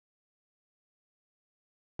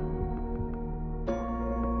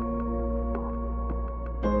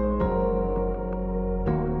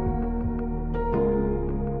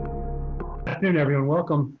afternoon, everyone.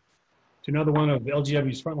 Welcome to another one of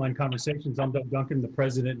LGW's Frontline Conversations. I'm Doug Duncan, the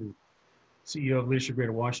President and CEO of Leadership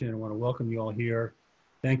Greater Washington. I want to welcome you all here.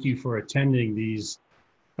 Thank you for attending these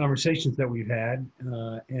conversations that we've had,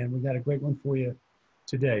 and we've got a great one for you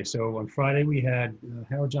today. So on Friday, we had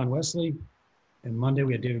Howard John Wesley, and Monday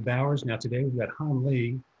we had David Bowers. Now today we've got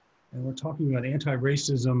Hanh, and we're talking about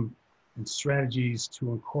anti-racism and strategies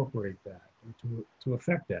to incorporate that, to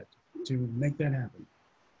affect that, to make that happen.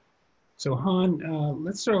 So Hanh,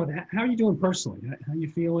 let's start with how are you doing personally? How are you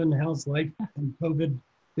feeling? How's life and COVID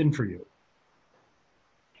been for you?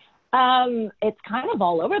 It's kind of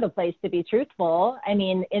all over the place, to be truthful. I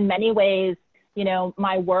mean, in many ways, you know,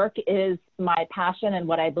 my work is my passion and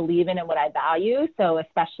what I believe in and what I value. So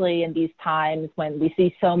especially in these times when we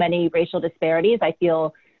see so many racial disparities, I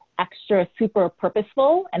feel extra super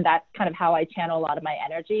purposeful. And that's kind of how I channel a lot of my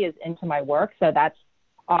energy is into my work. So that's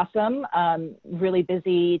awesome. Really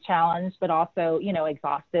busy, challenged, but also, you know,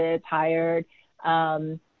 exhausted, tired,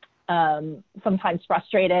 sometimes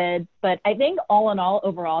frustrated. But I think all in all,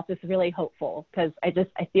 overall, it's just really hopeful because I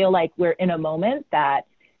feel like we're in a moment that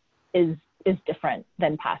is different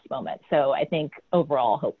than past moments. So I think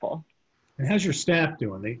overall hopeful. And how's your staff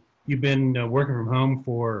doing? You've been working from home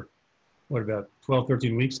for, what, about 12,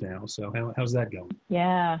 13 weeks now. So how's that going?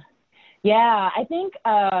 Yeah, I think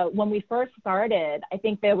when we first started, I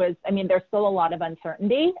think there's still a lot of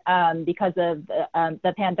uncertainty because of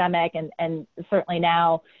the pandemic and certainly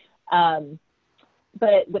now,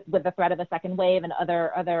 but with the threat of a second wave and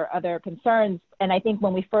other concerns. And I think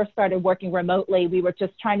when we first started working remotely, we were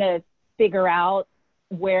just trying to figure out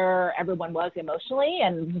where everyone was emotionally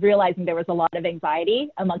and realizing there was a lot of anxiety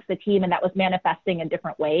amongst the team, and that was manifesting in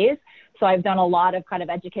different ways. So I've done a lot of kind of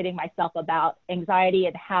educating myself about anxiety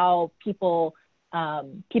and how people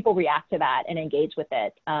react to that and engage with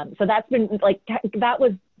it. So that's been that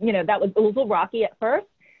was a little rocky at first,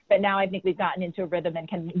 but now I think we've gotten into a rhythm and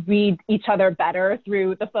can read each other better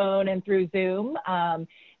through the phone and through Zoom.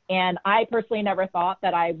 And I personally never thought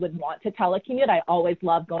that I would want to telecommute. I always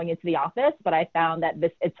loved going into the office, but I found that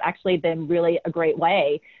it's actually been really a great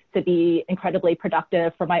way to be incredibly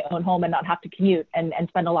productive for my own home and not have to commute and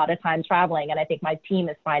spend a lot of time traveling. And I think my team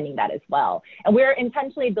is finding that as well. And we're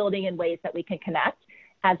intentionally building in ways that we can connect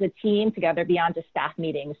as a team together beyond just staff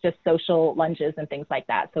meetings, just social lunches and things like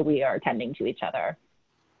that. So we are attending to each other.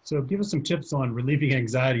 So give us some tips on relieving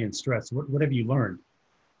anxiety and stress. What have you learned?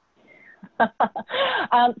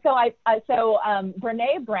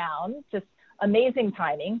 Brene Brown, just amazing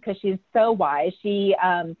timing because she's so wise. She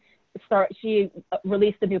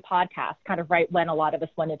released a new podcast kind of right when a lot of us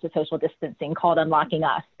went into social distancing called Unlocking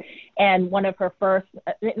Us. And one of her first,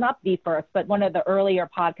 not the first, but one of the earlier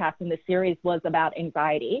podcasts in the series was about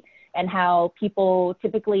anxiety and how people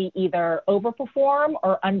typically either overperform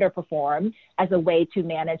or underperform as a way to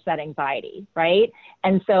manage that anxiety, right?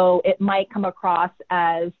 And so it might come across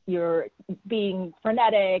as you're being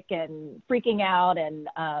frenetic and freaking out and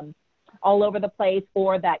all over the place,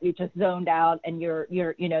 or that you're just zoned out and you're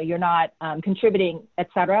not contributing, et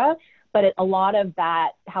cetera. But a lot of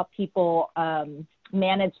that, how people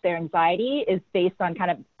manage their anxiety is based on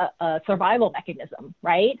kind of a survival mechanism,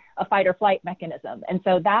 right? A fight or flight mechanism. And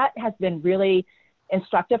so that has been really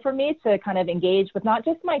instructive for me to kind of engage with not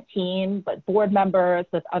just my team, but board members,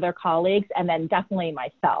 with other colleagues, and then definitely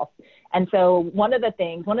myself. And so one of the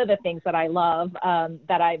things that I love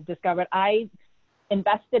that I've discovered, I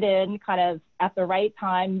invested in kind of at the right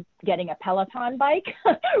time, getting a Peloton bike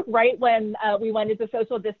right when we went into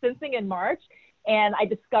social distancing in March. And I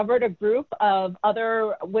discovered a group of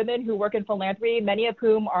other women who work in philanthropy, many of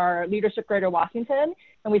whom are Leadership Greater Washington.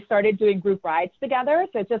 And we started doing group rides together.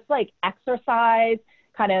 So just like exercise,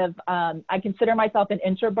 kind of, I consider myself an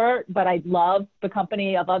introvert, but I love the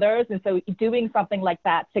company of others. And so doing something like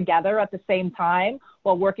that together at the same time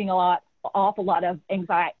while working off a lot of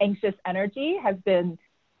anxious energy has been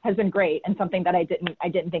great, and something that I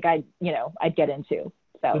didn't think I'd get into.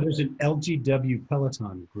 So there's an LGW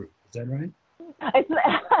Peloton group. Is that right? It's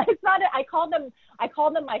not. I call them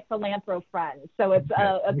my philanthro friends. So it's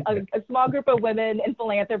a small group of women in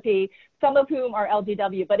philanthropy, some of whom are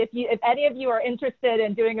LGW. But if any of you are interested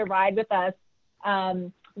in doing a ride with us,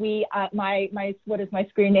 what is my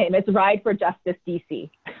screen name? It's Ride for Justice DC.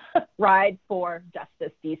 Ride for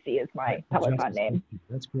Justice DC is my Peloton name.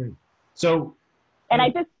 That's great. So, and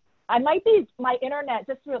my internet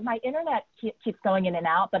keeps going in and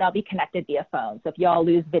out, but I'll be connected via phone. So if y'all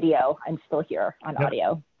lose video, I'm still here on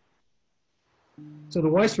audio. So the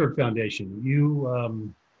Weissberg Foundation,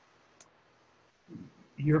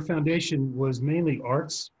 your foundation was mainly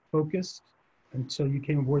arts focused until you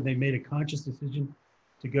came aboard. They made a conscious decision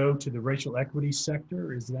to go to the racial equity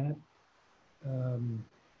sector. Is that,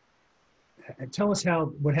 tell us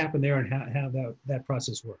what happened there and how that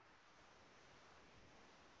process worked.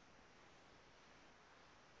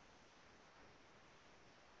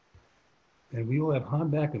 And we will have Han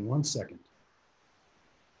back in 1 second.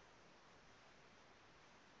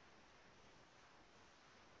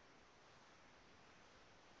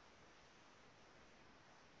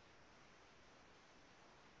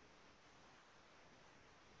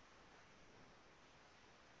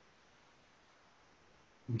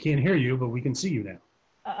 We can't hear you, but we can see you now.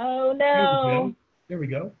 Oh, no. There we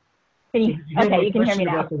go. Okay, you can hear me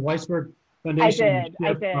now. About the Weissberg Foundation.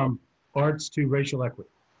 I did. From arts to racial equity.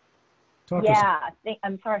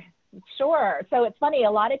 I'm sorry. Sure. So it's funny, a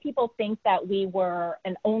lot of people think that we were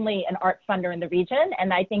only an arts funder in the region,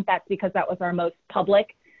 and I think that's because that was our most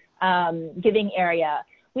public giving area.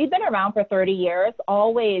 We've been around for 30 years,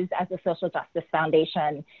 always as a social justice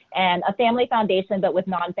foundation and a family foundation, but with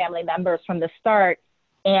non-family members from the start.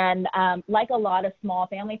 And like a lot of small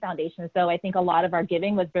family foundations, though, I think a lot of our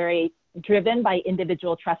giving was very driven by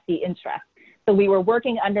individual trustee interest. So we were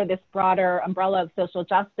working under this broader umbrella of social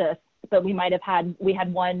justice, but we had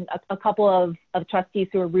a couple of trustees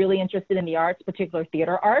who were really interested in the arts, particularly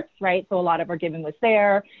theater arts, right? So a lot of our giving was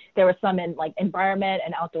there. There was some in like environment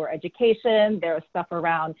and outdoor education. There was stuff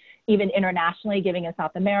around even internationally giving in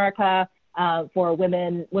South America for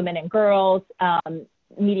women and girls,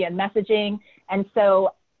 media and messaging. And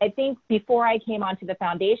so I think before I came onto the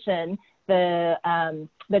foundation,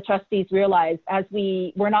 the trustees realized, as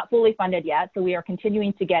we're not fully funded yet, so we are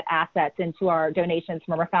continuing to get assets into our donations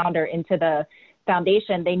from our founder into the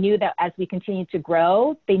foundation. They knew that as we continue to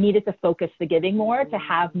grow, they needed to focus the giving more to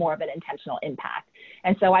have more of an intentional impact.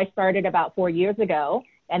 And so I started about 4 years ago,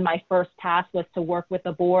 and my first task was to work with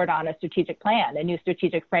the board on a strategic plan, a new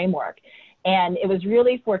strategic framework. And it was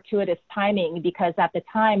really fortuitous timing because at the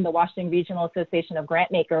time, the Washington Regional Association of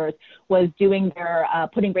Grantmakers was doing their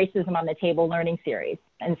Putting Racism on the Table learning series.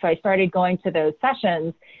 And so I started going to those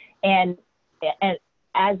sessions, and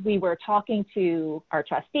as we were talking to our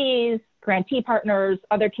trustees, grantee partners,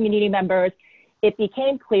 other community members, it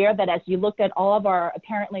became clear that as you looked at all of our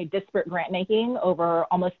apparently disparate grant making over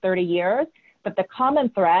almost 30 years, but the common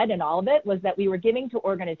thread in all of it was that we were giving to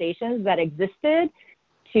organizations that existed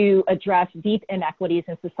to address deep inequities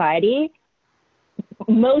in society,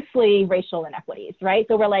 mostly racial inequities, right?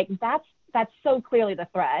 So we're like, that's so clearly the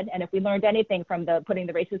thread. And if we learned anything from the Putting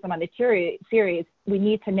the Racism on the series, we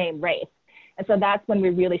need to name race. And so that's when we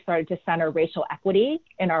really started to center racial equity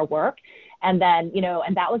in our work. And then,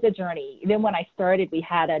 and that was a journey. Even when I started, we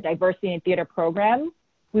had a diversity in theater program.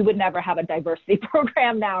 We would never have a diversity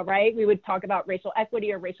program now, right? We would talk about racial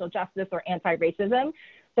equity or racial justice or anti-racism.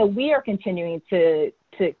 So we are continuing to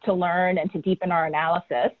learn and to deepen our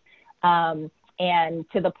analysis. And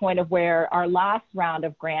to the point of where our last round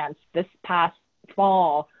of grants this past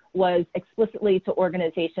fall was explicitly to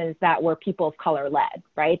organizations that were people of color led,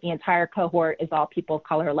 right? The entire cohort is all people of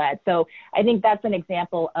color led. So I think that's an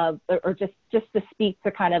example of, or just to speak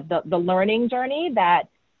to kind of the learning journey that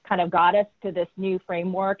kind of got us to this new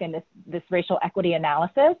framework and this racial equity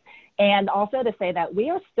analysis. And also to say that we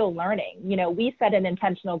are still learning. We set an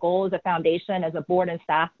intentional goal as a foundation, as a board and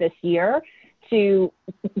staff this year, to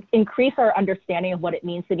increase our understanding of what it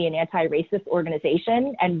means to be an anti-racist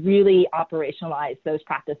organization and really operationalize those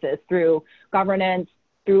practices through governance,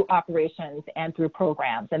 through operations, and through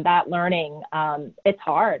programs. And that learning, it's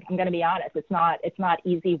hard. I'm going to be honest. It's not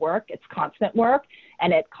easy work. It's constant work,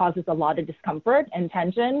 and it causes a lot of discomfort and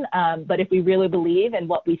tension. But if we really believe in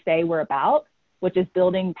what we say we're about, which is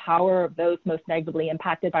building power of those most negatively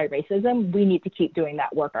impacted by racism, we need to keep doing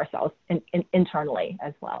that work ourselves internally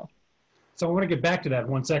as well. So I want to get back to that in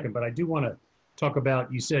 1 second, but I do want to talk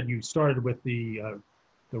about, you said you started with the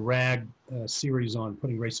RAG series on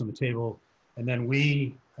putting race on the table, and then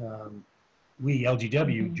we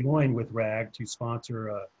LGW, joined with RAG to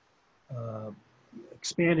sponsor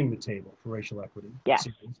expanding the table for racial equity,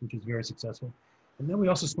 series, which is very successful. And then we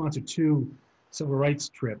also sponsored 2 civil rights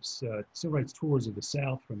trips, civil rights tours of the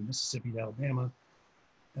South from Mississippi to Alabama.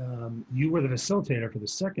 You were the facilitator for the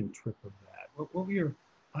second trip of that. What were your,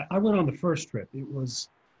 I went on the first trip. It was,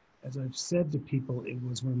 as I've said to people, it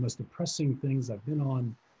was one of the most depressing things I've been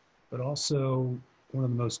on, but also one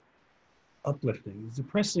of the most uplifting. It's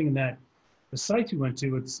depressing in that the sites we went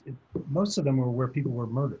to, most of them were where people were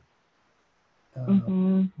murdered.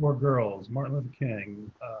 Poor girls, Martin Luther King,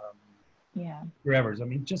 Revers. I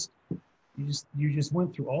mean, you just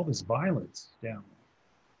went through all this violence down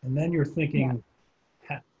there. And then you're thinking,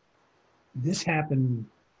 this happened,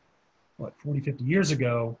 what, 40, 50 years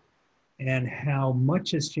ago, and how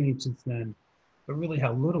much has changed since then, but really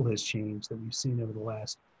how little has changed that we've seen over the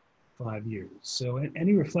last 5 years. So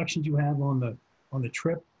any reflections you have on the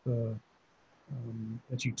trip that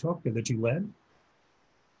you led?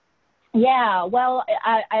 Yeah, well,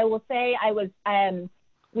 I will say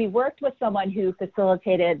we worked with someone who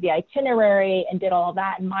facilitated the itinerary and did all of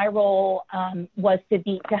that. And my role was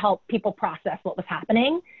to help people process what was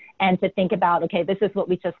happening and to think about, okay, this is what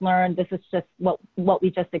we just learned. This is just what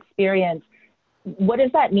we just experienced. What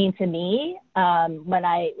does that mean to me when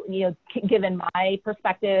given my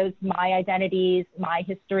perspectives, my identities, my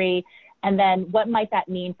history, and then what might that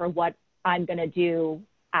mean for what I'm going to do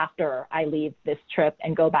after I leave this trip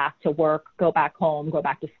and go back to work, go back home, go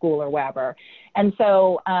back to school or wherever. And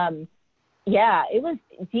so, it was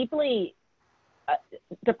deeply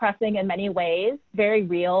depressing in many ways, very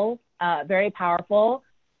real, very powerful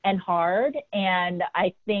and hard. And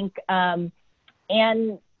I think, and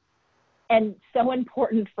so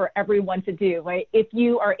important for everyone to do, right? If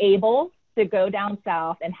you are able to go down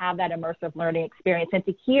south and have that immersive learning experience and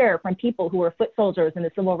to hear from people who were foot soldiers in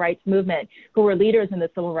the civil rights movement, who were leaders in the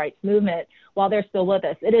civil rights movement while they're still with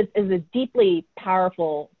us, it is a deeply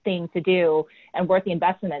powerful thing to do and worth the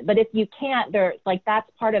investment. But if you can't, that's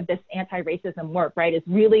part of this anti-racism work, right? Is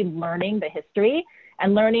really learning the history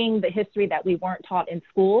and learning the history that we weren't taught in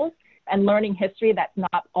schools, and learning history that's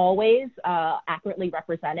not always accurately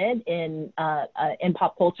represented in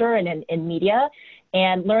pop culture and in media,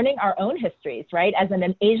 and learning our own histories, right? As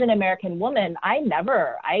an Asian American woman, I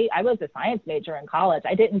was a science major in college.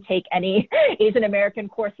 I didn't take any Asian American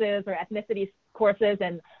courses or ethnicity courses,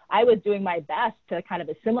 and I was doing my best to kind of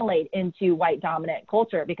assimilate into white dominant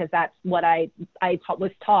culture because that's what I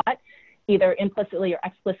was taught, either implicitly or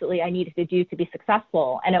explicitly, I needed to do to be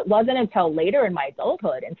successful. And it wasn't until later in my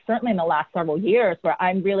adulthood, and certainly in the last several years, where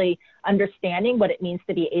I'm really understanding what it means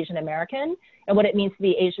to be Asian American and what it means to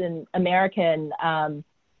be Asian American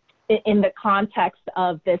in the context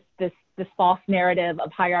of this false narrative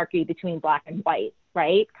of hierarchy between Black and white,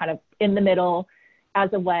 right? Kind of in the middle as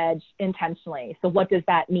a wedge intentionally. So what does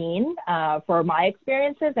that mean for my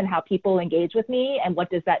experiences and how people engage with me? And what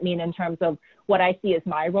does that mean in terms of what I see as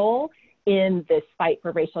my role in this fight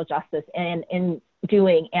for racial justice and in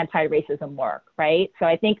doing anti-racism work, right? So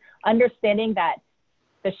I think understanding that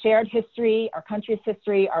the shared history, our country's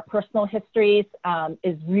history, our personal histories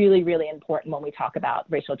is really, really important when we talk about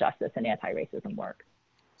racial justice and anti-racism work.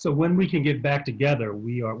 So when we can get back together,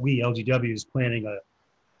 we LGW is planning a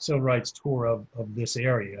civil rights tour of this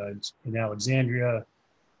area. It's in Alexandria,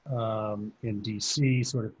 in DC,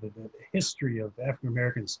 sort of the history of African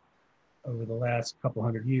Americans over the last couple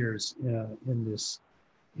hundred years in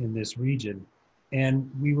this region.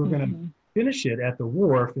 And we were going to finish it at the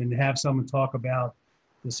wharf and have someone talk about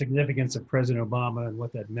the significance of President Obama and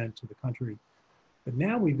what that meant to the country. But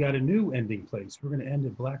now we've got a new ending place. We're going to end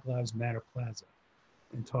at Black Lives Matter Plaza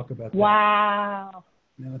and talk about that. Wow.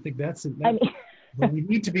 Now I think but we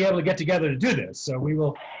need to be able to get together to do this. So we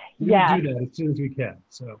will do that as soon as we can.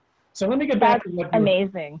 So let me get back to what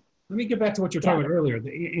amazing. Let me get back to what you were talking about earlier,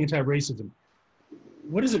 the anti-racism.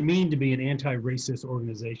 What does it mean to be an anti-racist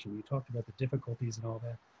organization? You talked about the difficulties and all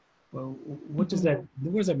that. Well, what does that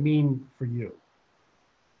mean for you?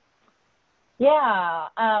 Yeah,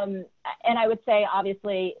 and I would say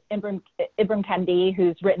obviously Ibram Kendi,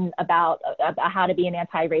 who's written about how to be an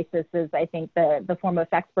anti-racist, is I think the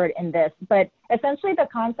foremost expert in this. But essentially the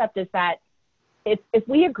concept is that if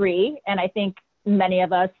we agree, and I think many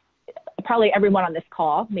of us, probably everyone on this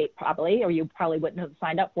call, or you probably wouldn't have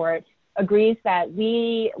signed up for it, agrees that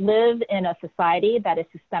we live in a society that is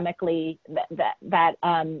systemically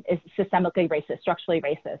racist, structurally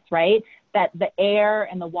racist, right? That the air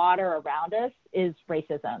and the water around us is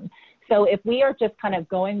racism. So if we are just kind of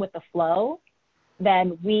going with the flow,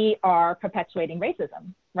 then we are perpetuating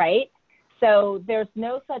racism, right? So there's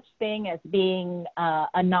no such thing as being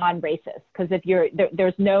a non-racist, because if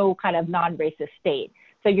there's no kind of non-racist state.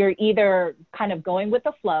 So you're either kind of going with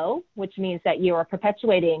the flow, which means that you are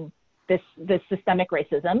perpetuating this systemic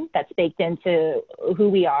racism that's baked into who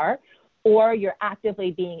we are, or you're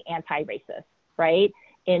actively being anti-racist, right?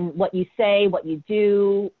 In what you say, what you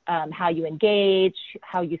do, how you engage,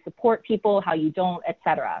 how you support people, how you don't, et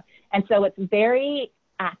cetera. And so it's very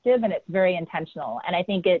active and it's very intentional. And I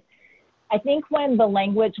think when the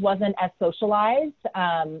language wasn't as socialized,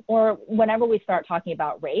 or whenever we start talking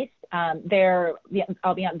about race, there's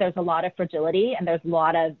a lot of fragility and there's a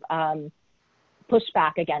lot of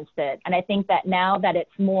pushback against it. And I think that now that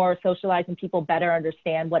it's more socialized and people better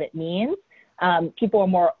understand what it means, people are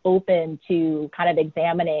more open to kind of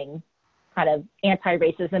examining kind of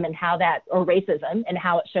anti-racism and how that, or racism and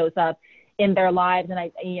how it shows up in their lives. And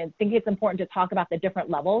I think it's important to talk about the different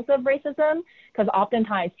levels of racism, because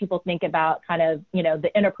oftentimes people think about kind of, the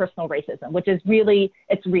interpersonal racism, which is really,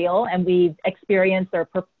 it's real, and we've experienced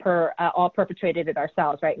or all perpetrated it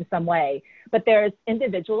ourselves, right, in some way. But there's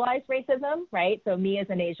individualized racism, right? So me as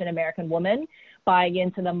an Asian American woman buying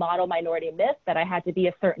into the model minority myth that I had to be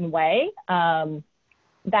a certain way,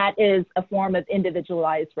 that is a form of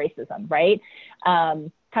individualized racism, right?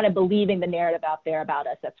 Kind of believing the narrative out there about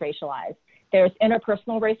us that's racialized. There's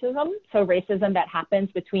interpersonal racism, so racism that happens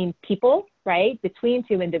between people, right? Between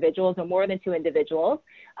two individuals or more than two individuals.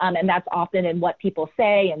 And that's often in what people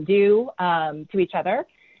say and do to each other.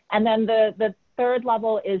 And then the third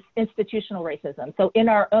level is institutional racism. So in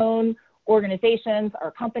our own organizations,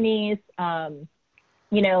 our companies,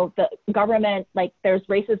 the government, like there's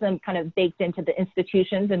racism kind of baked into the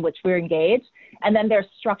institutions in which we're engaged. And then there's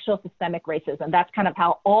structural systemic racism. That's kind of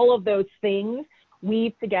how all of those things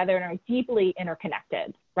weave together and are deeply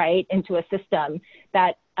interconnected, right, into a system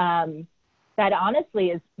that, that honestly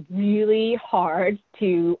is really hard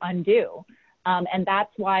to undo. And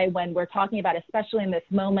that's why when we're talking about, especially in this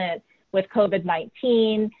moment with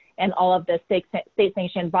COVID-19 and all of the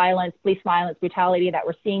state-sanctioned violence, police violence, brutality that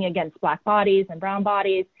we're seeing against Black bodies and brown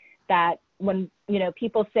bodies, that when,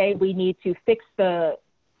 people say we need to fix the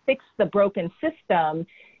broken system,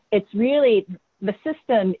 it's really, the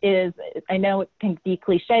system is, I know it can be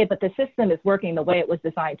cliche, but the system is working the way it was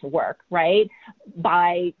designed to work, right?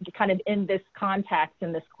 By kind of in this context,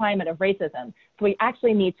 in this climate of racism. So we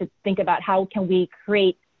actually need to think about how can we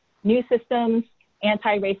create new systems,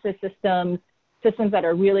 anti-racist systems that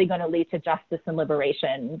are really going to lead to justice and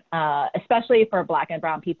liberation, especially for Black and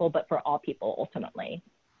brown people, but for all people ultimately.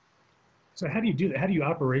 So how do you do that? How do you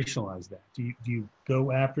operationalize that? Do you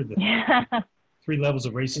go after the three levels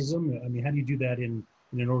of racism? I mean, how do you do that in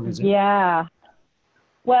an organization? Yeah.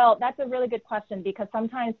 Well, that's a really good question, because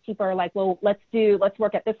sometimes people are like, well, let's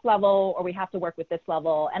work at this level, or we have to work with this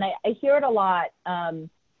level. And I hear it a lot.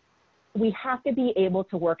 We have to be able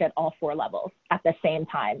to work at all four levels at the same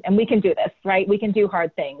time. And we can do this, right? We can do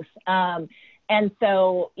hard things. And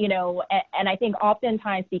so, and I think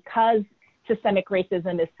oftentimes because systemic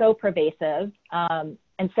racism is so pervasive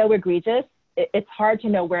and so egregious, it's hard to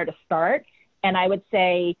know where to start. And I would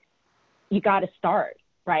say you got to start,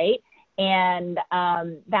 right? And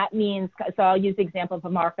that means, so I'll use the example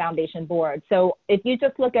from our foundation board. So if you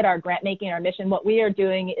just look at our grant making, our mission, what we are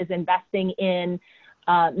doing is investing in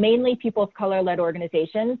mainly people of color-led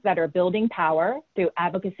organizations that are building power through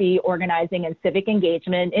advocacy, organizing, and civic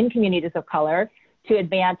engagement in communities of color to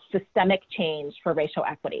advance systemic change for racial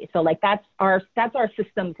equity. So like that's our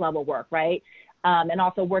systems level work, right? And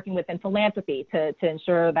also working within philanthropy to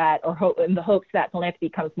ensure that, or in the hopes that philanthropy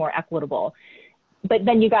becomes more equitable. But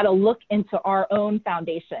then you got to look into our own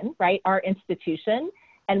foundation, right? Our institution,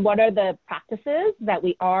 and what are the practices that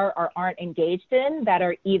we are or aren't engaged in that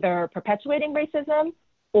are either perpetuating racism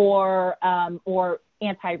or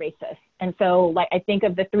anti-racist. And so like, I think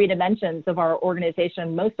of the three dimensions of our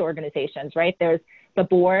organization, most organizations, right? There's the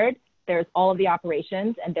board, there's all of the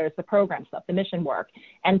operations, and there's the program stuff, the mission work.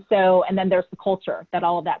 And then there's the culture that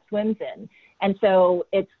all of that swims in. And so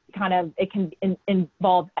it can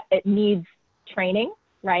involve, it needs training,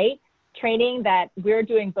 right? Training that we're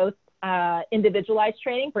doing both individualized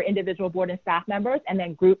training for individual board and staff members, and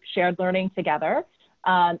then group shared learning together.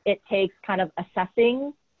 It takes kind of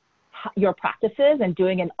assessing your practices and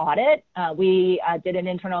doing an audit. We did an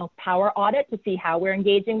internal power audit to see how we're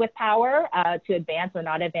engaging with power to advance or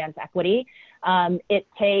not advance equity. It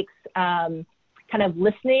takes kind of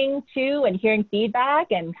listening to and hearing feedback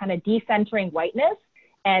and kind of decentering whiteness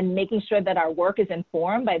and making sure that our work is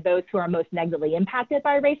informed by those who are most negatively impacted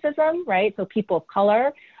by racism, right? So people of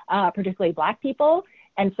color, particularly Black people.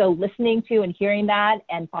 And so listening to and hearing that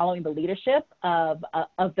and following the leadership of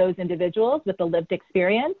those individuals with the lived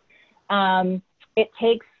experience. It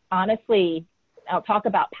takes, honestly, I'll talk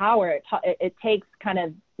about power. It takes kind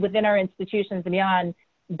of within our institutions and beyond,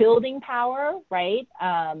 building power, right?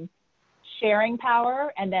 Sharing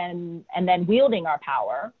power, and then wielding our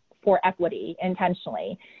power for equity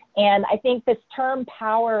intentionally. And I think this term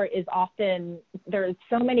power is often, there's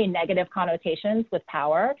so many negative connotations with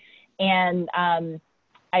power. And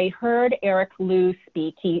I heard Eric Liu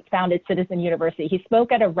speak. He founded Citizen University. He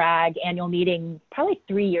spoke at a RAG annual meeting probably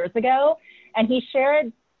 3 years ago, and he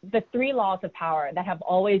shared the three laws of power that have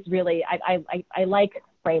always really, I like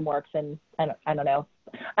frameworks, and I don't know.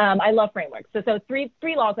 I love frameworks. So three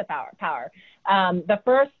laws of power. The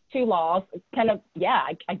first two laws kind of,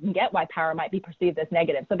 I can get why power might be perceived as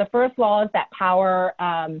negative. So the first law is that power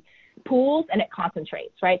pools and it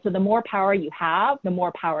concentrates, right? So the more power you have, the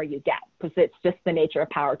more power you get, because it's just the nature of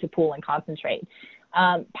power to pool and concentrate.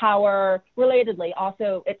 Power, relatedly,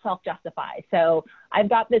 also it self-justifies. So I've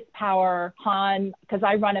got this power, Han, because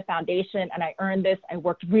I run a foundation and I earned this, I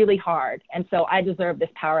worked really hard, and so I deserve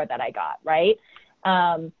this power that I got, right?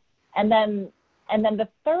 And then the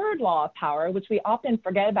third law of power, which we often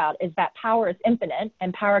forget about, is that power is infinite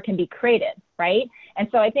and power can be created, right? And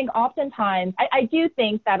so I think oftentimes, I do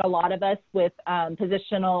think that a lot of us with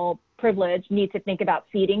positional privilege need to think about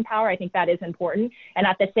ceding power. I think that is important. And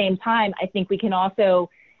at the same time, I think we can also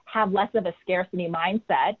have less of a scarcity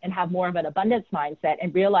mindset and have more of an abundance mindset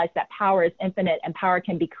and realize that power is infinite and power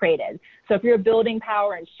can be created. So if you're building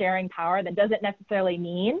power and sharing power, that doesn't necessarily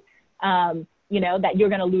mean you know, that you're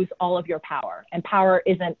going to lose all of your power, and power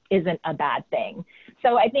isn't a bad thing.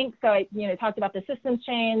 So I think, so I, you know, talked about the systems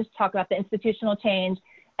change, talked about the institutional change,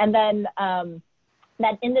 and then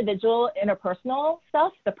that individual interpersonal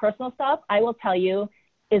stuff, the personal stuff, I will tell you,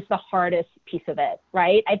 is the hardest piece of it,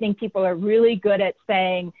 right? I think people are really good at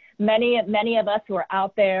saying, many of us who are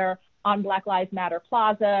out there on Black Lives Matter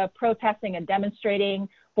Plaza, protesting and demonstrating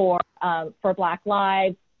for Black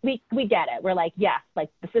lives, we get it. We're like, yes, like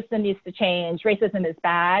the system needs to change. Racism is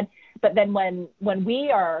bad. But then when we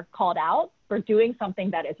are called out for doing something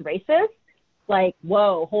that is racist, like,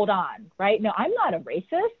 whoa, hold on, right? No, I'm not a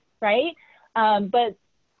racist, right?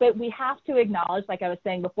 But we have to acknowledge, like I was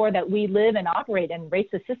saying before, that we live and operate in a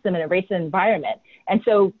racist system and a racist environment. And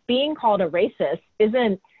so being called a racist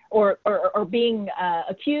isn't, or being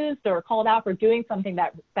accused or called out for doing something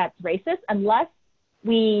that's racist, unless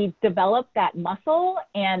we develop that muscle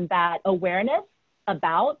and that awareness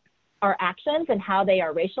about our actions and how they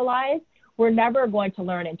are racialized, we're never going to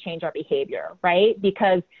learn and change our behavior, right?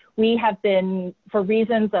 Because we have been, for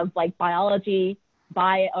reasons of like biology,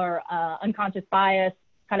 or unconscious bias,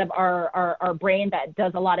 kind of our brain that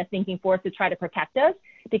does a lot of thinking for us to try to protect us,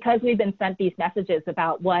 because we've been sent these messages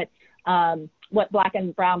about what Black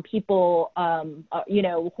and brown people, you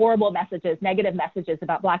know, horrible messages, negative messages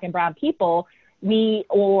about Black and brown people,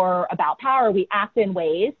 or about power, we act in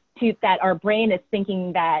ways that our brain is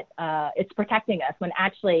thinking that it's protecting us, when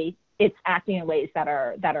actually it's acting in ways that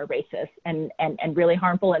are racist and really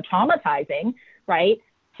harmful and traumatizing, right,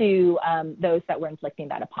 to those that we're inflicting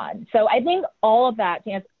that upon. So I think all of that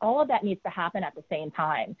needs to happen at the same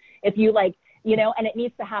time. If you like, you know, and it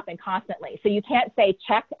needs to happen constantly. So you can't say,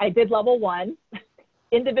 check, I did level 1,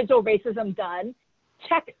 individual racism done,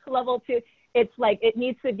 check level 2. It's like, it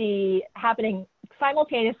needs to be happening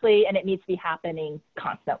simultaneously, and it needs to be happening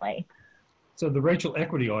constantly. So the racial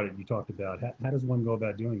equity audit you talked about, how does one go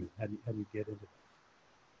about doing it? How do you get into it?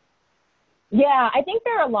 Yeah, I think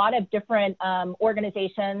there are a lot of different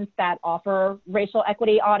organizations that offer racial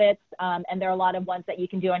equity audits, and there are a lot of ones that you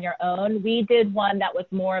can do on your own. We did one that was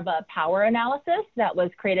more of a power analysis that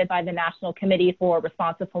was created by the National Committee for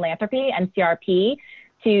Responsive Philanthropy, NCRP,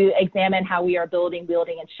 to examine how we are building,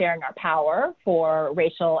 wielding, and sharing our power for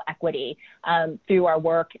racial equity through our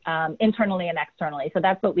work internally and externally. So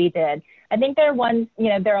that's what we did. I think there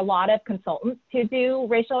are a lot of consultants who do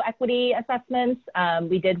racial equity assessments.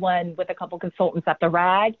 We did one with a couple consultants at the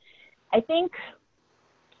RAG. I think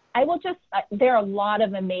there are a lot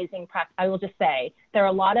of amazing, I will just say, there are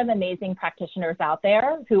a lot of amazing practitioners out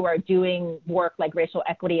there who are doing work like racial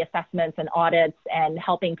equity assessments and audits and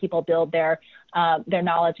helping people build their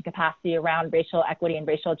knowledge and capacity around racial equity and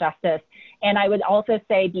racial justice. And I would also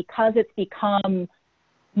say, because it's become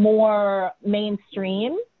more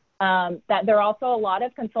mainstream, that there are also a lot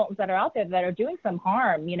of consultants that are out there that are doing some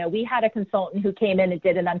harm. You know, we had a consultant who came in and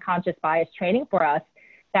did an unconscious bias training for us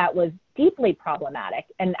that was deeply problematic.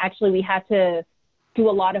 And actually we had to do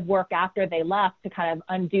a lot of work after they left to kind of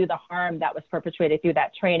undo the harm that was perpetrated through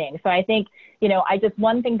that training. So I think, you know,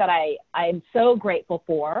 one thing that I'm so grateful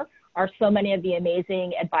for are so many of the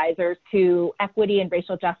amazing advisors to equity and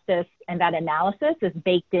racial justice, and that analysis is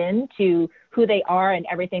baked into who they are and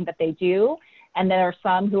everything that they do. And there are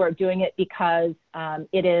some who are doing it because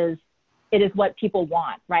it is what people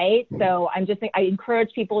want, right? So I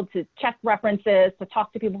encourage people to check references, to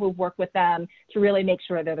talk to people who've worked with them, to really make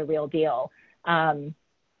sure they're the real deal.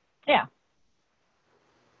 Yeah.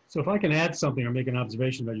 So if I can add something or make an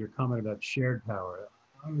observation about your comment about shared power,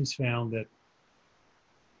 I always found that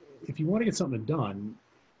if you want to get something done,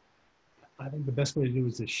 I think the best way to do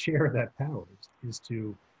is to share that power, is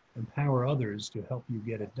to empower others to help you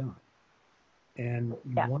get it done. And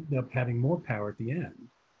you wind up having more power at the end.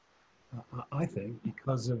 I think,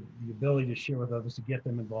 because of the ability to share with others, to get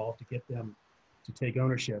them involved, to get them to take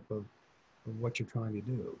ownership of what you're trying to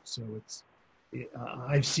do. So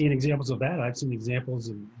I've seen examples of that. I've seen examples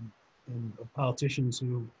in and politicians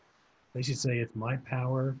who they should say it's my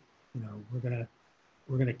power. You know,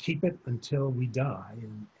 we're gonna keep it until we die,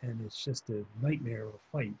 and it's just a nightmare of a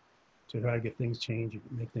fight to try to get things changed and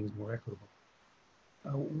make things more equitable.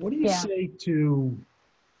 What do you say to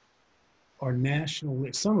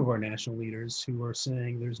some of our national leaders who are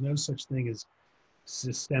saying there's no such thing as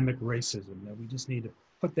systemic racism, that we just need to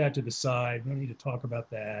put that to the side, we don't need to talk about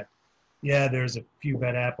that. Yeah, there's a few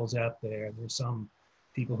bad apples out there, there's some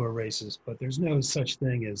people who are racist, but there's no such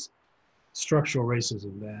thing as structural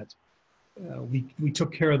racism, that we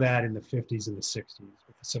took care of that in the 50s and the 60s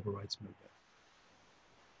with the civil rights movement.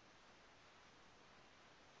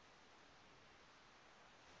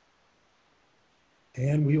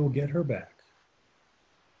 And we will get her back.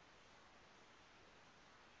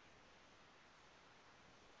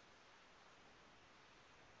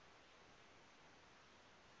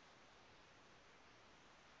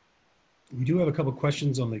 We do have a couple of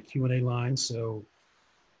questions on the Q&A line, so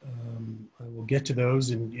I will get to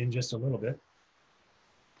those in just a little bit.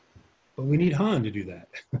 But we need Hanh to do that.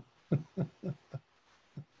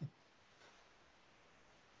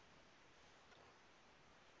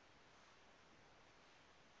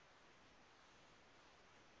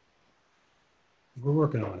 We're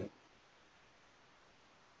working on it.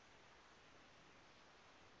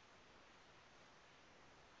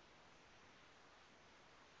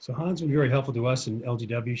 So Han's been very helpful to us in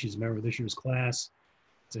LGW. She's a member of this year's class.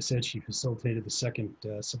 As I said, she facilitated the second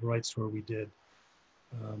civil rights tour we did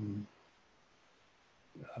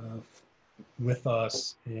with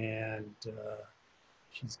us, and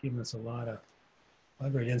she's given us a lot of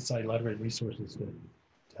great insight, a lot of great resources to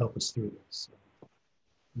help us through this. So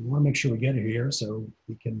we want to make sure we get her here so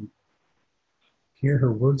we can hear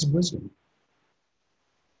her words of wisdom.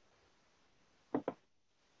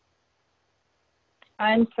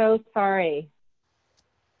 I'm so sorry.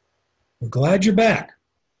 We're glad you're back.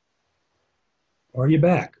 Are you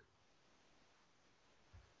back?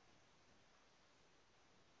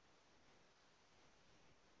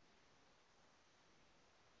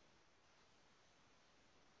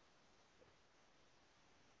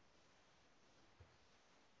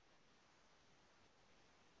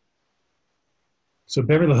 So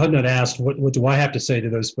Beverly Hudnut asked, what do I have to say to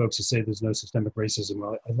those folks who say there's no systemic racism?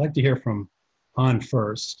 Well, I'd like to hear from Hanh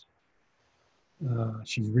first.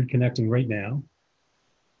 She's reconnecting right now.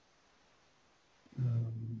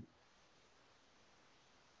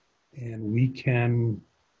 And we can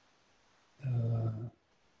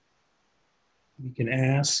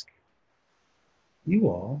ask you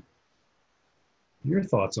all your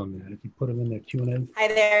thoughts on that if you put them in the Q&A. Hi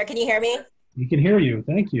there, can you hear me? We can hear you,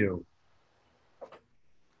 thank you.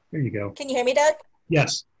 There you go. Can you hear me, Doug?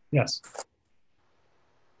 Yes, yes.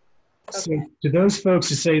 Okay. So to those folks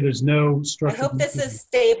who say there's no structural... I hope this is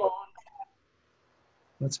stable.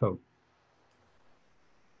 Let's hope.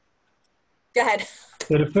 Go ahead.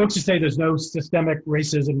 So to folks who say there's no systemic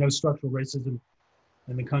racism, no structural racism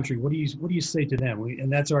in the country, what do you say to them?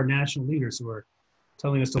 And that's our national leaders who are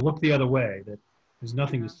telling us to look the other way, that there's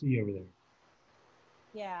nothing to see over there.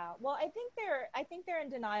 Yeah, well, I think they're in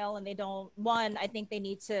denial, and they don't. One, I think they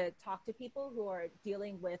need to talk to people who are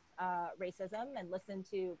dealing with racism and listen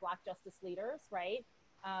to Black justice leaders, right?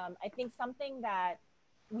 I think something that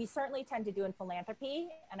we certainly tend to do in philanthropy,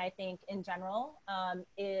 and I think in general,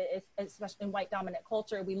 is, especially in white dominant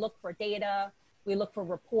culture, we look for data, we look for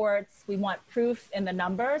reports, we want proof in the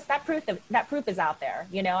numbers. That proof is out there,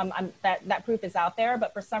 you know. That proof is out there,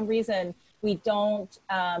 but for some reason, we don't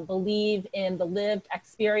believe in the lived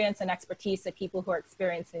experience and expertise of people who are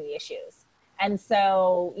experiencing the issues. And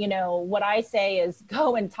so, you know, what I say is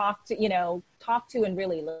go and talk to and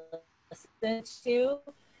really listen to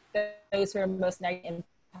those who are most negatively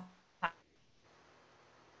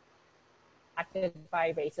impacted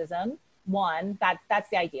by racism. One, that's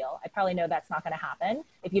the ideal. I probably know that's not going to happen.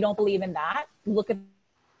 If you don't believe in that, look at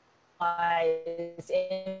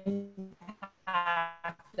the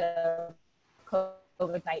impact of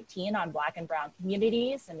COVID-19 on Black and Brown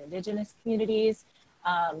communities and Indigenous communities.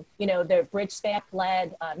 You know, the Bridge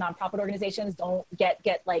Span-led nonprofit organizations don't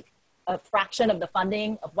get like a fraction of the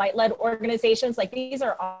funding of white-led organizations. Like, these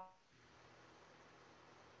are all.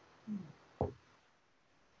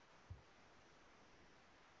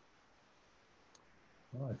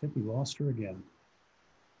 Well, I think we lost her again.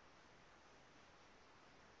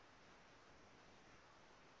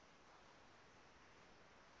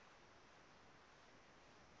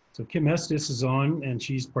 So Kim Estes is on, and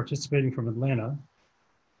she's participating from Atlanta.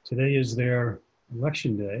 Today is their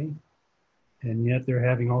election day, and yet they're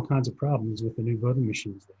having all kinds of problems with the new voting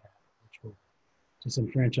machines they have, which will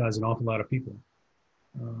disenfranchise an awful lot of people.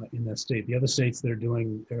 in that state. The other states that are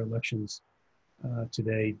doing their elections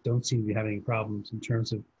today don't seem to be having any problems in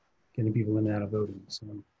terms of getting people in and out of voting.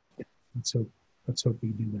 So let's hope we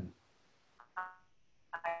do that.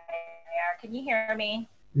 Can you hear me?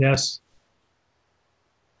 Yes.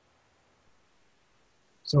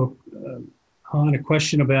 So, Han, a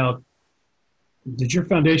question about, did your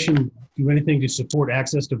foundation do anything to support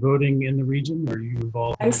access to voting in the region? Are you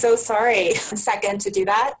involved? I'm so sorry. 1 second to do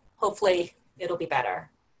that. Hopefully it'll be better.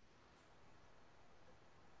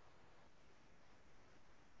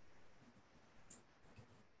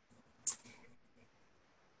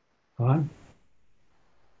 Han?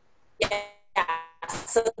 Yeah.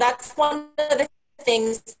 So that's one of the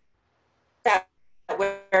things that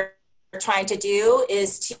we're trying to do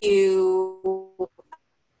is to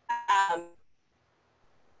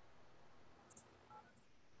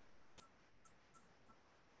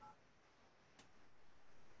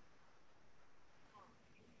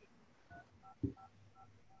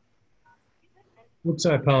Oops,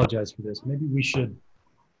 I apologize for this. Maybe we should,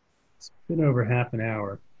 it's been over half an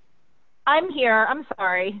hour. I'm here. I'm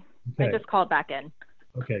sorry. Okay. I just called back in.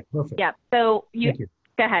 Okay, perfect. Yeah. So Thank you.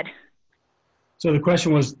 Go ahead. So the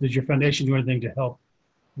question was, did your foundation do anything to help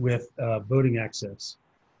with voting access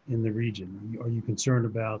in the region? Are you concerned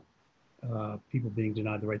about people being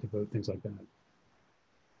denied the right to vote, things like that?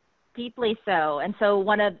 Deeply so. And so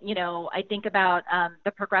one of, I think about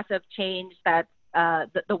the progressive change that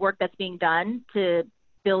the work that's being done to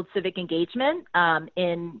build civic engagement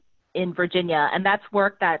in Virginia. And that's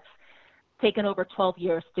work that's taken over 12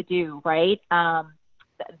 years to do, right?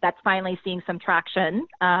 That's finally seeing some traction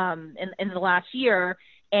in the last year.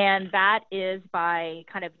 And that is by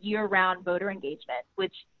kind of year-round voter engagement,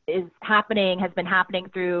 which has been happening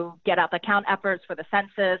through get out the count efforts for the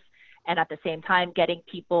census, and at the same time getting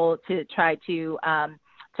people to try to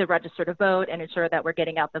register to vote and ensure that we're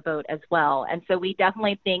getting out the vote as well. And so we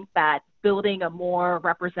definitely think that building a more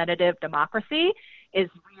representative democracy is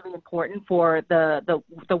really important for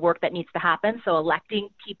the work that needs to happen. So electing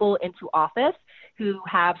people into office who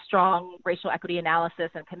have strong racial equity analysis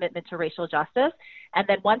and commitment to racial justice. And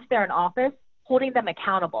then once they're in office, holding them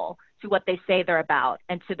accountable to what they say they're about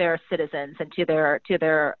and to their citizens and to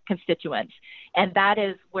their constituents. And that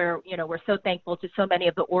is where, we're so thankful to so many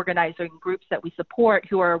of the organizing groups that we support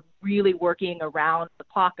who are really working around the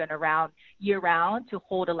clock and around year round to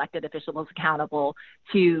hold elected officials accountable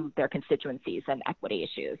to their constituencies and equity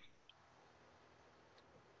issues.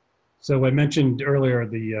 So I mentioned earlier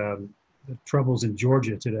the troubles in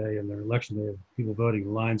Georgia today and their election day of people voting.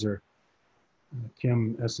 The lines are,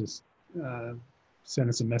 Kim Estes sent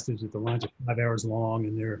us a message that the lines are 5 hours long,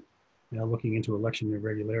 and they're now looking into election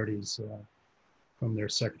irregularities from their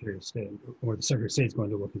Secretary of State, or the Secretary of State is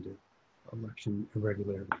going to look into election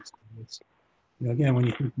irregularities. It's, again, when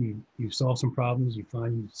you think you've solved some problems, you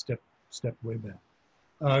find you step way back.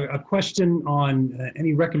 A question on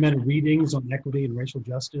any recommended readings on equity and racial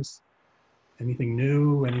justice. Anything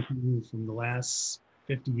new, anything from the last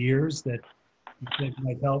 50 years that you think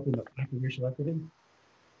might help in the fight for racial equity?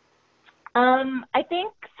 I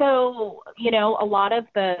think so, a lot of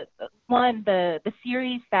the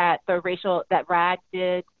series that RAG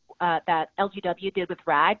did, that LGW did with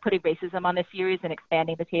RAG, putting racism on the series and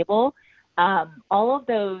expanding the table. All of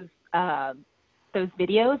those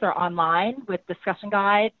videos are online with discussion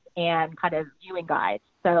guides and kind of viewing guides.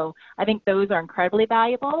 So I think those are incredibly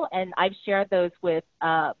valuable, and I've shared those with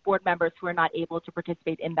board members who are not able to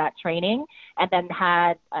participate in that training, and then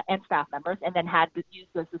and staff members, and then had to use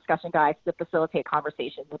those discussion guides to facilitate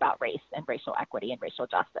conversations about race and racial equity and racial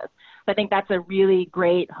justice. So I think that's a really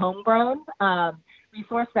great homegrown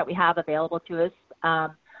resource that we have available to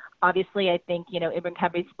us. Obviously, I think Ibram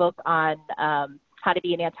Kemry's book on how to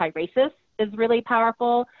be an anti-racist is really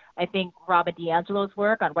powerful. I think Robin DiAngelo's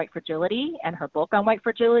work on white fragility and her book on white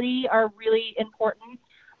fragility are really important.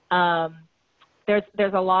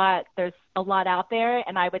 There's a lot out there,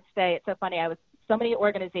 and I would say it's so funny. So many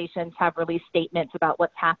organizations have released statements about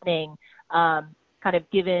what's happening, kind of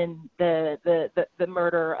given the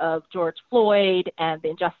murder of George Floyd and the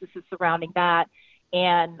injustices surrounding that,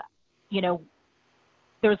 and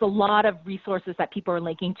there's a lot of resources that people are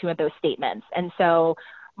linking to in those statements. And so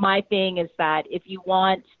my thing is that if you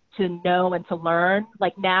want to know and to learn,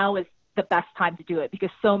 like now is the best time to do it, because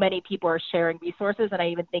so many people are sharing resources. And I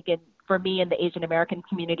even think for me in the Asian American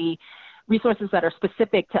community, resources that are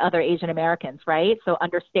specific to other Asian Americans, right? So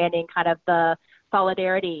understanding kind of the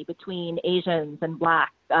solidarity between Asians and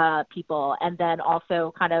Black people, and then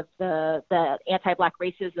also kind of the anti-Black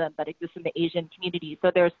racism that exists in the Asian community.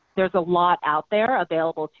 So there's a lot out there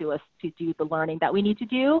available to us to do the learning that we need to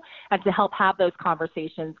do and to help have those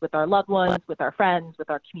conversations with our loved ones, with our friends, with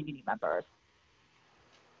our community members.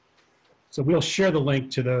 So we'll share the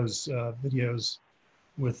link to those videos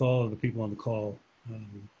with all of the people on the call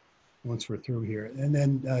once we're through here. And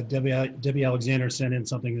then Debbie Alexander sent in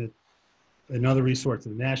something that, another resource, the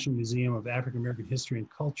National Museum of African American History and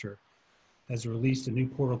Culture has released a new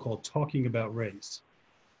portal called Talking About Race.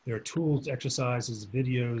 There are tools, exercises,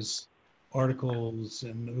 videos, articles,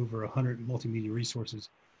 and over 100 multimedia resources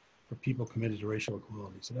for people committed to racial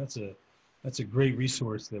equality. So that's a great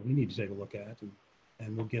resource that we need to take a look at,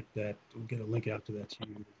 and we'll get a link out to that to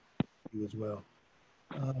you as well.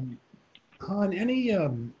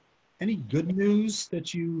 Hanh, any good news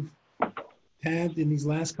that you've had in these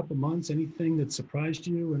last couple of months? Anything that surprised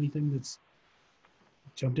you? Anything that's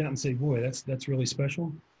jumped out and say, boy, that's really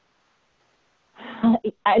special?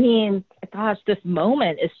 I mean, gosh, this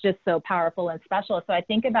moment is just so powerful and special. So I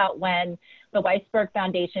think about when the Weissberg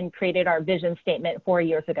Foundation created our vision statement 3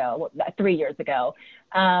 years ago.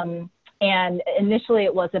 And initially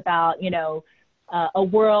it was about, a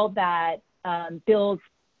world that builds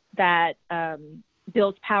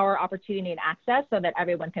power, opportunity, and access so that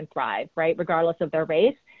everyone can thrive, right, regardless of their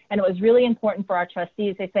race. And it was really important for our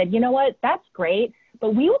trustees. They said, you know what, that's great,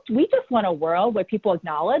 but we just want a world where people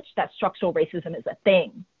acknowledge that structural racism is a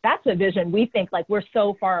thing. That's a vision we think like we're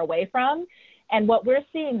so far away from. And what we're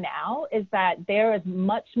seeing now is that there is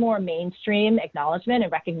much more mainstream acknowledgement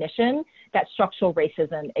and recognition that structural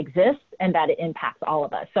racism exists and that it impacts all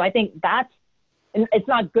of us. So I think it's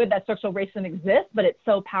not good that structural racism exists, but it's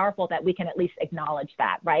so powerful that we can at least acknowledge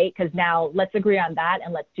that, right? Because now let's agree on that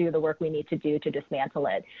and let's do the work we need to do to dismantle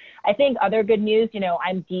it. I think other good news,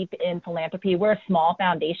 I'm deep in philanthropy. We're a small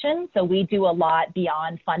foundation, so we do a lot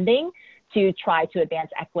beyond funding to try to advance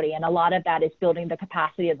equity. And a lot of that is building the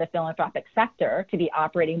capacity of the philanthropic sector to be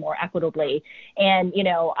operating more equitably. And,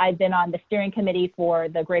 I've been on the steering committee for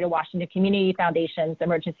the Greater Washington Community Foundation's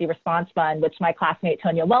Emergency Response Fund, which my classmate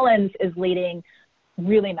Tonya Wellens is leading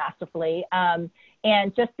really masterfully.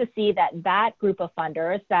 And just to see that group of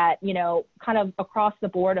funders that, kind of across the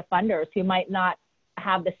board of funders who might not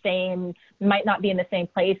be in the same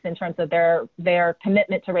place in terms of their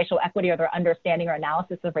commitment to racial equity or their understanding or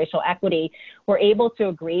analysis of racial equity, we're able to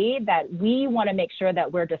agree that we want to make sure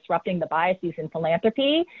that we're disrupting the biases in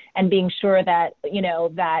philanthropy and being sure that,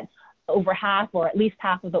 that over half or at least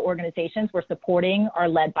half of the organizations we're supporting are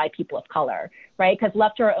led by people of color, right? Because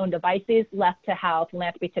left to our own devices, left to how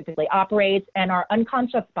philanthropy typically operates and our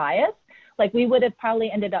unconscious bias, like we would have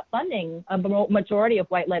probably ended up funding a majority of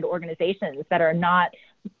white-led organizations that are not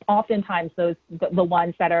oftentimes the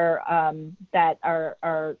ones that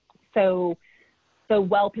are so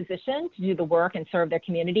well positioned to do the work and serve their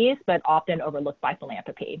communities, but often overlooked by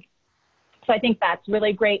philanthropy. So I think that's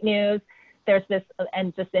really great news. There's this,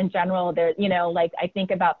 and just in general, there, I think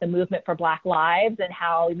about the movement for Black lives and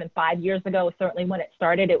how even 5 years ago, certainly when it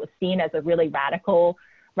started, it was seen as a really radical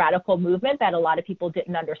movement that a lot of people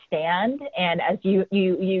didn't understand. And as you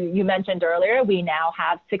mentioned earlier, we now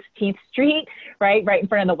have 16th Street, right in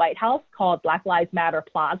front of the White House, called Black Lives Matter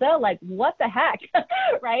Plaza. Like, what the heck,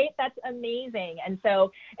 right? That's amazing. And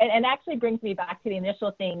so, and actually brings me back to the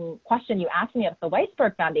initial question you asked me of the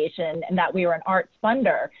Weissberg Foundation and that we were an arts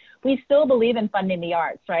funder. We still believe in funding the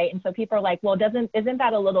arts, right? And so people are like, well, isn't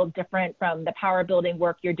that a little different from the power building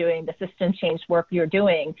work you're doing, the system change work you're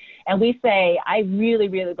doing? And we say, I really,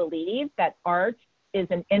 really believe that art is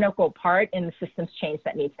an integral part in the systems change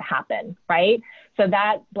that needs to happen, right? So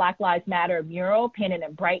that Black Lives Matter mural painted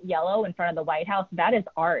in bright yellow in front of the White House, that is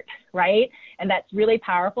art, right? And that's really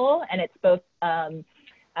powerful. And it's both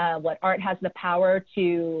what art has the power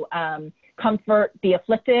to comfort the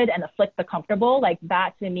afflicted and afflict the comfortable. Like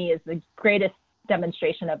that to me is the greatest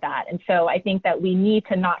demonstration of that. And so I think that we need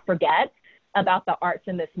to not forget about the arts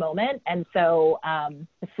in this moment. And so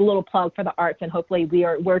it's a little plug for the arts, and hopefully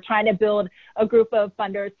we're trying to build a group of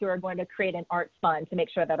funders who are going to create an arts fund to make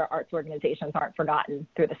sure that our arts organizations aren't forgotten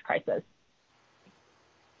through this crisis.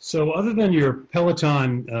 So other than your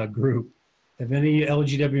Peloton group, have any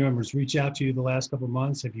LGW members reached out to you the last couple of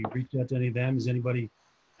months? Have you reached out to any of them? Is anybody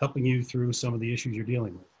helping you through some of the issues you're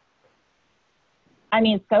dealing with? I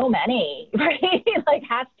mean, so many, right? Like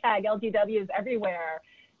hashtag LGW is everywhere.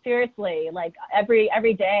 Seriously, like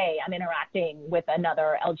every day I'm interacting with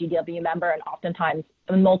another LGW member, and oftentimes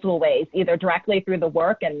in multiple ways, either directly through the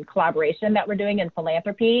work and collaboration that we're doing in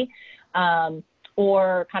philanthropy,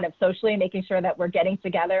 or kind of socially making sure that we're getting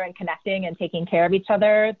together and connecting and taking care of each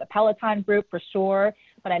other. The Peloton group for sure,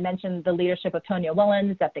 but I mentioned the leadership of Tonya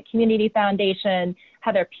Willens at the Community Foundation,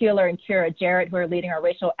 Heather Peeler and Kira Jarrett, who are leading our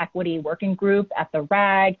racial equity working group at the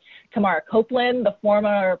RAG, Tamara Copeland, the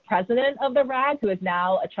former president of the RAG, who is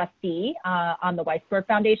now a trustee on the Weissberg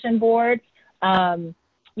Foundation board,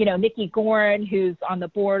 you know, Nikki Gorn, who's on the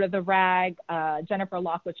board of the RAG, Jennifer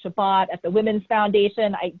Lockwood-Shabbat at the Women's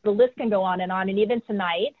Foundation. The list can go on. And even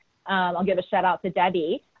tonight, I'll give a shout out to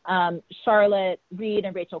Debbie, Charlotte Reed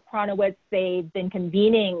and Rachel Kronowitz. They've been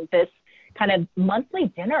convening this kind of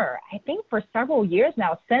monthly dinner, I think for several years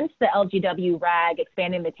now, since the LGW RAG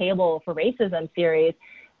Expanding the Table for Racism series,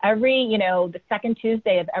 every, you know, the second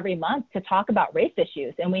Tuesday of every month to talk about race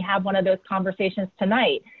issues. And we have one of those conversations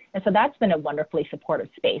tonight. And so that's been a wonderfully supportive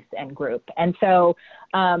space and group. And so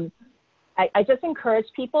I just encourage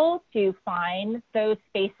people to find those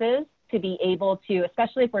spaces to be able to,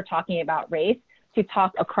 especially if we're talking about race, to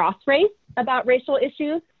talk across race about racial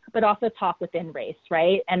issues, but also talk within race,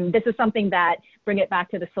 right? And this is something that, bring it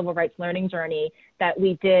back to the civil rights learning journey that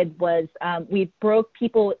we did was we broke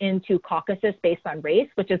people into caucuses based on race,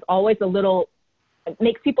 which is always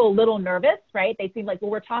makes people a little nervous, right? They seem like,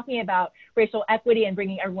 well, we're talking about racial equity and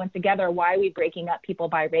bringing everyone together. Why are we breaking up people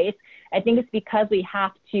by race? I think it's because we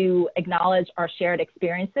have to acknowledge our shared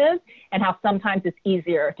experiences and how sometimes it's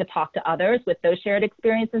easier to talk to others with those shared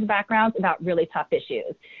experiences and backgrounds about really tough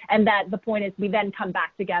issues. And that the point is we then come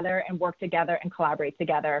back together and work together and collaborate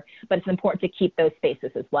together. But it's important to keep those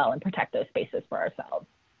spaces as well and protect those spaces for ourselves.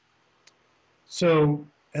 So,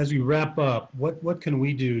 as we wrap up, what can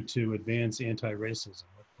we do to advance anti-racism?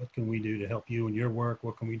 What can we do to help you in your work?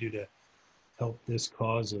 What can we do to help this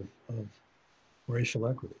cause of racial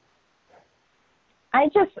equity?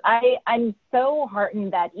 I'm so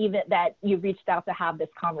heartened that that you reached out to have this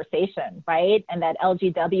conversation, right? And that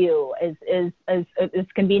LGW is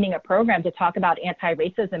convening a program to talk about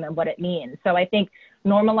anti-racism and what it means. So I think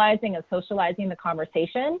normalizing and socializing the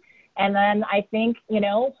conversation. And then I think, you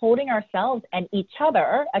know, holding ourselves and each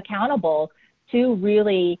other accountable to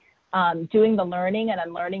really doing the learning and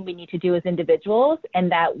unlearning we need to do as individuals. And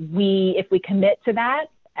that if we commit to that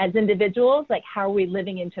as individuals, like how are we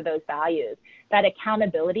living into those values? That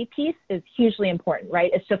accountability piece is hugely important, right?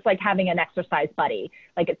 It's just like having an exercise buddy.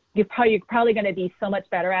 Like you're probably going to be so much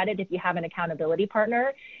better at it if you have an accountability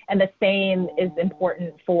partner. And the same is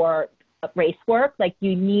important for race work. Like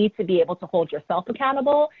you need to be able to hold yourself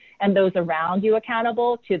accountable and those around you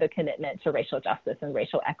accountable to the commitment to racial justice and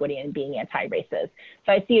racial equity and being anti-racist.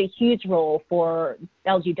 So I see a huge role for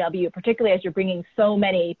LGW, particularly as you're bringing so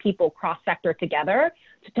many people cross-sector together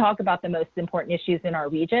to talk about the most important issues in our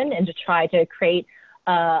region and to try to create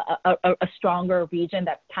a stronger region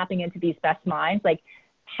that's tapping into these best minds. Like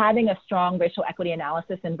having a strong racial equity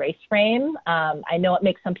analysis and race frame, I know it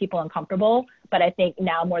makes some people uncomfortable, but I think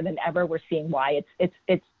now more than ever, we're seeing why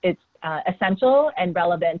it's essential and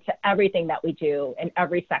relevant to everything that we do in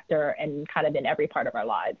every sector and kind of in every part of our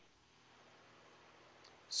lives.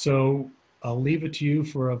 So I'll leave it to you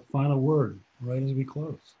for a final word right as we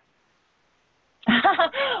close.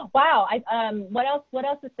 Wow. What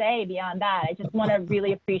else to say beyond that? I just want to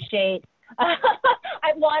really appreciate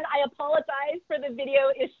I apologize for the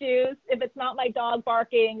video issues. If it's not my dog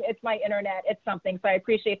barking, it's my internet, it's something. So I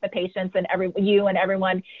appreciate the patience and you and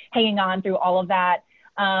everyone hanging on through all of that.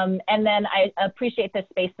 And then I appreciate this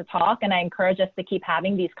space to talk, and I encourage us to keep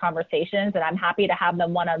having these conversations, and I'm happy to have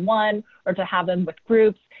them one-on-one or to have them with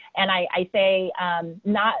groups. And I say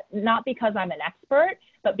not because I'm an expert,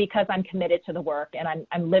 but because I'm committed to the work and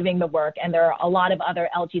I'm living the work. And there are a lot of other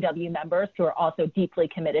LGW members who are also deeply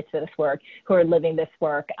committed to this work, who are living this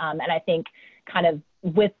work. And I think kind of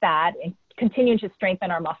with that and continuing to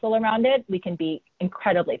strengthen our muscle around it, we can be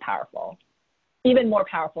incredibly powerful, even more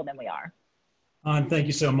powerful than we are. Hanh, thank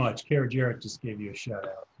you so much. Kara Jarrett just gave you a shout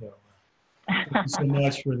out. So, thank you so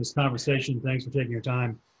much for this conversation. Thanks for taking your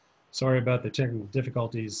time. Sorry about the technical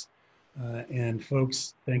difficulties. And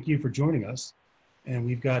folks, thank you for joining us. And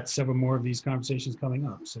we've got several more of these conversations coming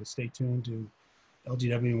up. So stay tuned to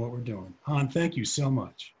LGW and what we're doing. Hanh, thank you so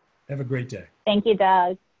much. Have a great day. Thank you,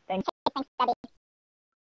 Doug. Thanks, Debbie.